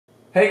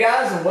Hey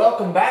guys, and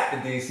welcome back to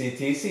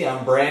DCTC.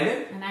 I'm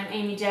Brandon. And I'm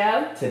Amy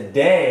Jo.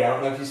 Today, I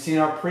don't know if you've seen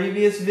our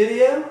previous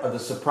video of the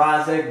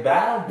surprise egg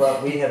battle,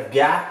 but we have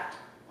got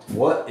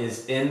what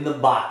is in the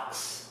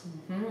box.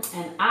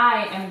 And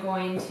I am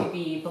going to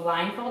be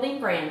blindfolding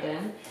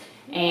Brandon,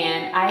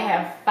 and I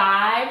have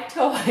 5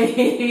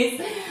 toys.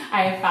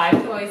 I have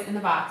 5 toys in the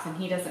box, and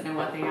he doesn't know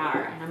what they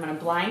are. And I'm going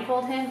to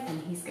blindfold him,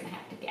 and he's going to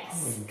have to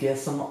guess.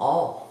 Guess them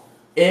all.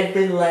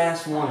 Every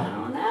last one. I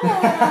don't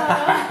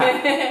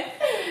know.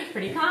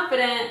 Pretty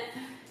confident.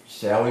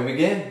 Shall we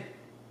begin?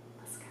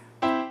 Let's go.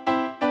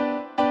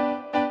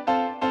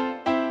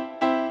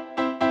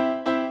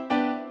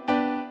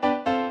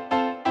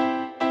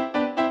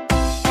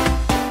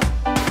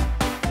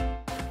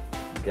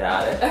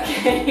 Got it.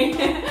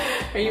 Okay.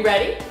 Are you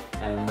ready?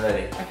 I'm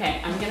ready.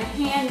 Okay, I'm gonna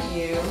hand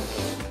you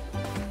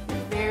the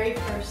very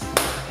first one.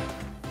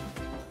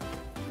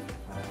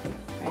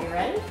 Are you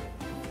ready?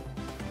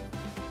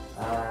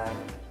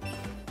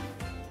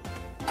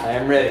 I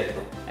am ready.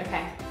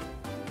 Okay.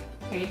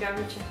 Here you go,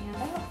 reach your hand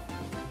out.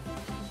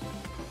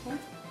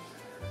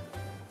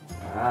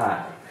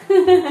 Alright.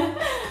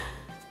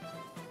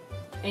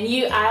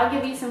 And I'll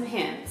give you some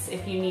hints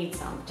if you need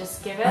some.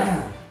 Just give it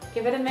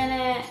a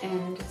minute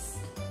and just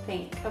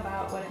think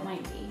about what it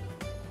might be.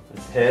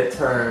 This head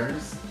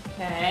turns.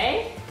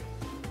 Okay.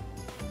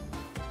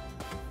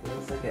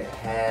 Feels like it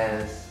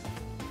has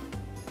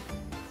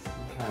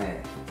some kind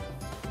of...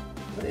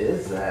 What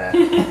is that?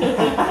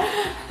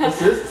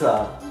 This is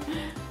tough.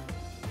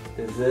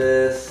 Is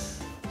this...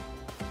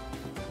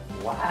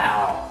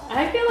 Wow.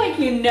 I feel like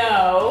you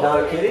know.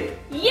 Hello Kitty?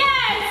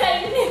 Yes,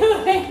 I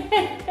knew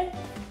it.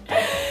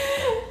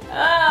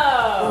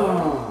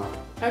 Oh.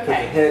 The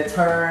Okay. head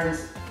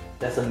turns.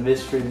 That's a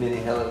mystery mini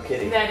Hello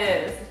Kitty. That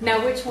is. Now,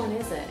 which one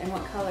is it, and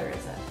what color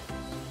is it?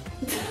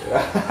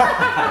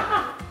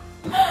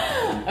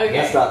 Okay.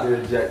 That's not the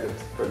objective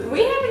for the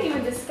We haven't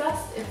even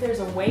discussed if there's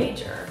a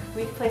wager.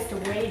 We've placed a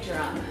wager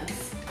on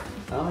this.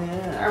 Oh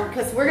yeah.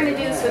 Because we're gonna do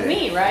this with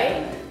me,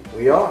 right?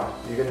 We are.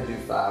 You're gonna do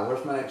 5.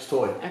 Where's my next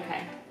toy?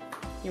 Okay.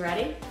 You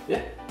ready?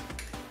 Yeah.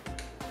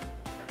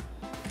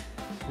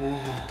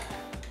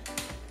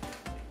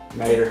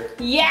 Mater.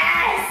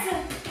 Yes!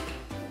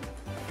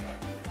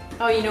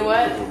 Oh, you know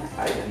what?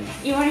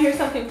 You want to hear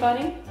something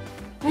funny?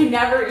 I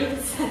never even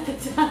set the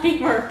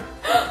timer.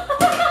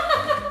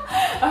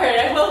 Alright,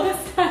 I will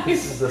this time.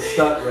 This is a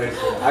stunt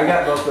racer. I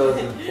got both those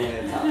in plenty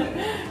of time.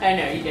 I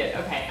know, you did.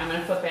 Okay, I'm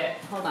gonna flip it.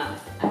 Hold on.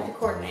 I have to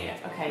coordinate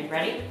it. Okay, you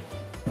ready?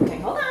 Okay,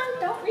 hold on.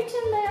 Don't reach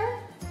in there.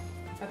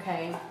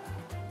 Okay.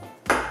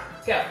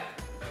 Go.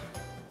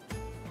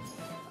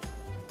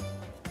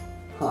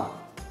 Huh.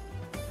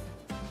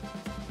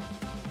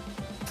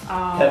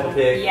 Oh, Peppa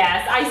Pig.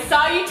 yes, I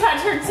saw you touch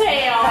her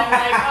tail. I'm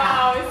like,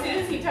 oh, as soon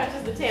as he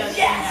touches the tail,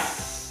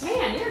 Yes! you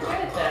know. Man, you're good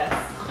at this.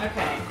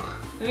 Okay,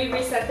 let me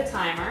reset the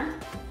timer.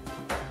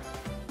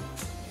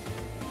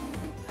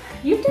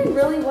 You've done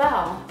really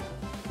well.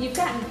 You've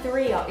gotten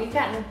 3.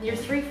 You're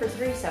 3 for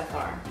 3 so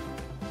far.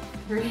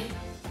 3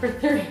 for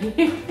 3.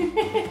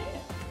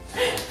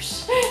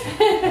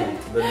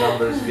 The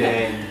numbers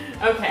game.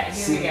 Okay,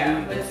 here we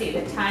go. Let's see,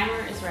 the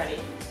timer is ready.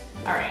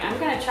 All right, I'm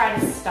gonna try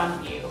to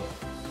stump you.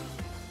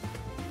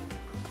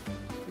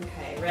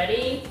 Okay,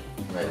 ready?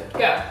 Ready.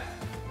 Go.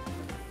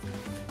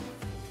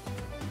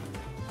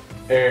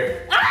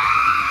 Eric.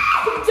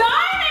 Ah!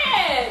 Darn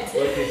it!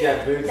 Look, he's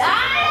got boots. I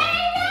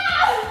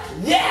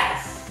know!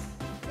 Yes!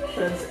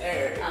 Prince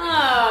Eric.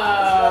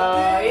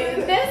 Oh,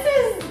 this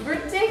is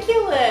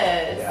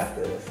ridiculous. I got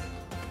this.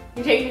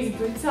 You taking these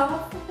boots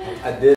off? I did.